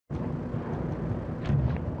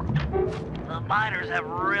The miners have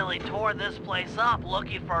really torn this place up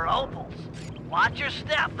looking for opals. Watch your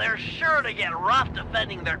step, they're sure to get rough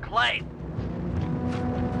defending their claim.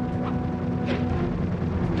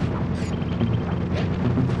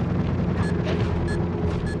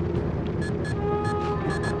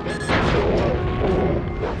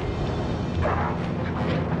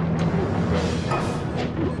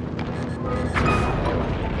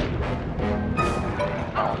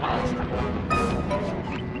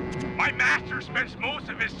 My master spends most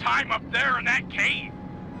of his time up there in that cave,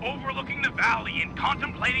 overlooking the valley and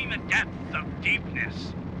contemplating the depths of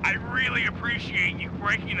deepness. I really appreciate you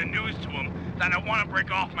breaking the news to him that I want to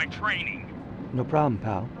break off my training. No problem,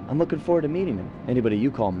 pal. I'm looking forward to meeting him. Anybody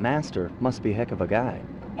you call master must be a heck of a guy.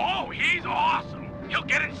 Oh, he's awesome! He'll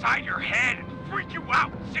get inside your head and freak you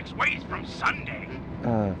out 6 ways from Sunday.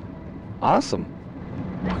 Awesome.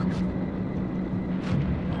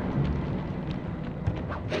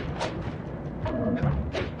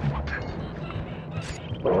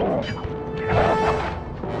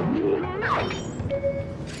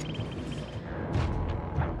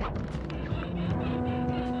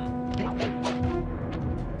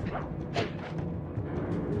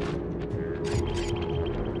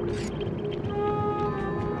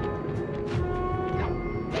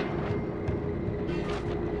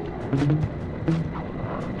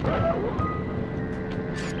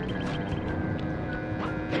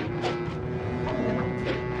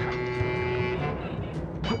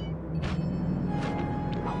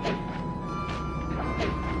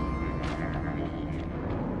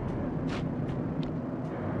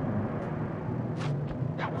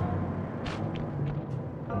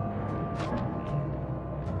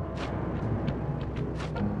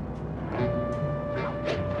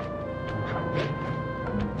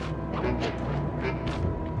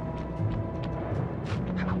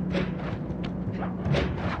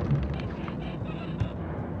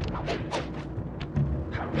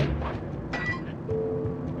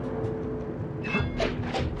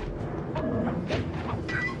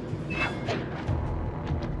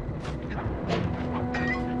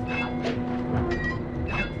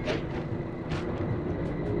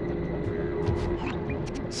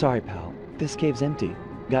 Sorry, pal. This cave's empty.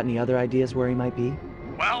 Got any other ideas where he might be?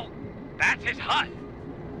 Well, that's his hut.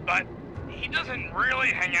 But he doesn't really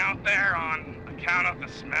hang out there on account of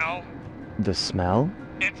the smell. The smell?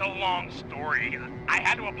 It's a long story. I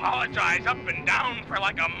had to apologize up and down for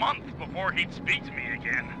like a month before he'd speak to me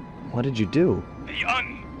again. What did you do? The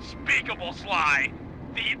unspeakable, Sly.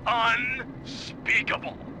 The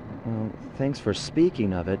unspeakable. Well, thanks for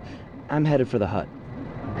speaking of it. I'm headed for the hut.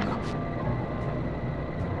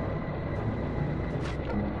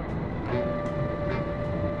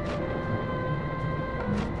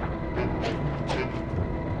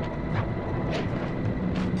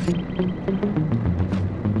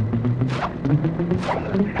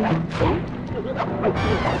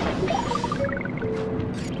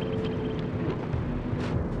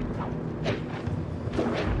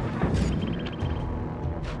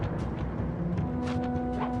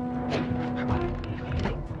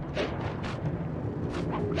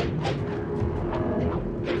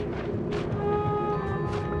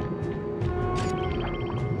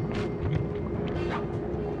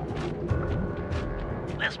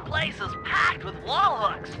 This place is packed with wall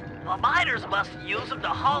hooks. The miners must use them to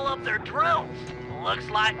haul up their drills. Looks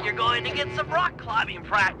like you're going to get some rock climbing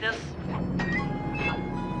practice.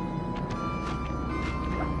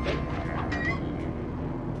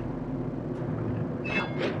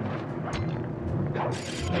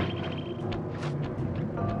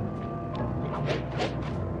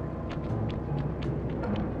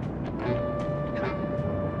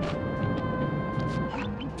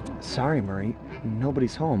 Sorry, Murray.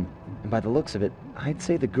 Nobody's home. And by the looks of it, I'd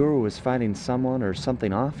say the guru is fighting someone or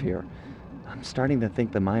something off here. I'm starting to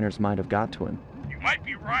think the miners might have got to him. You might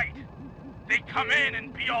be right. They'd come in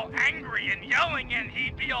and be all angry and yelling, and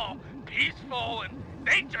he'd be all peaceful, and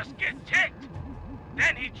they'd just get ticked.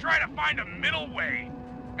 Then he'd try to find a middle way,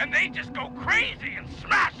 and they'd just go crazy and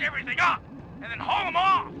smash everything up, and then haul him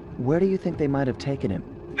off. Where do you think they might have taken him?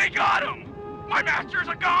 They got him! My master's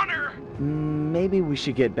a goner! Maybe we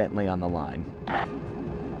should get Bentley on the line.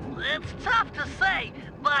 It's tough to say,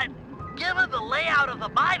 but given the layout of the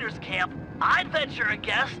miners' camp, I'd venture a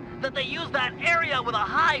guess that they use that area with a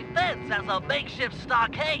high fence as a makeshift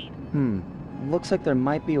stockade. Looks like there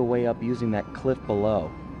might be a way up using that cliff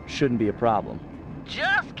below. Shouldn't be a problem.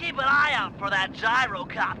 Just keep an eye out for that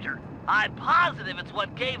gyrocopter. I'm positive it's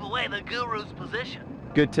what gave away the guru's position.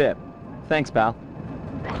 Good tip. Thanks, pal.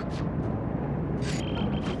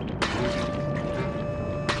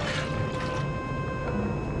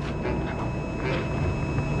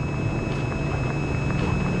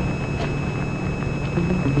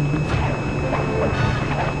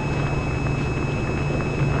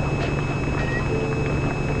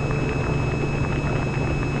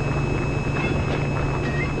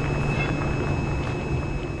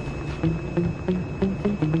 These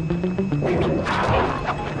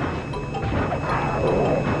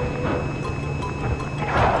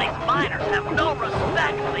miners have no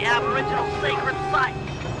respect for the Aboriginal sacred sites.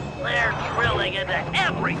 They're drilling into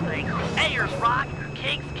everything. Ayers Rock,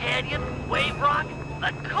 Kings Canyon, Wave Rock.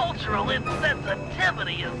 The cultural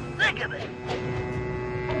insensitivity is sickening.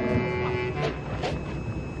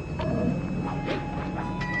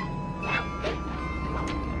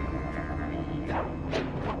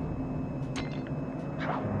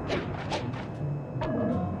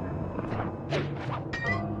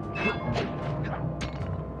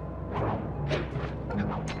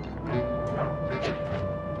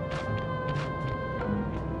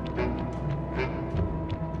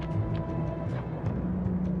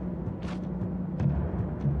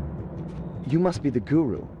 You must be the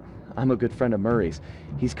guru. I'm a good friend of Murray's.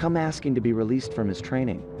 He's come asking to be released from his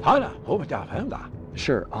training.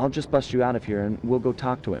 Sure, I'll just bust you out of here and we'll go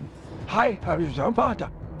talk to him.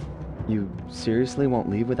 You seriously won't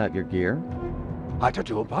leave without your gear?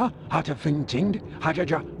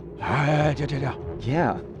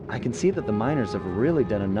 Yeah, I can see that the miners have really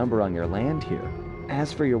done a number on your land here.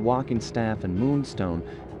 As for your walking staff and moonstone,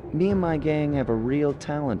 me and my gang have a real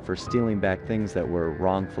talent for stealing back things that were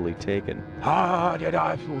wrongfully taken.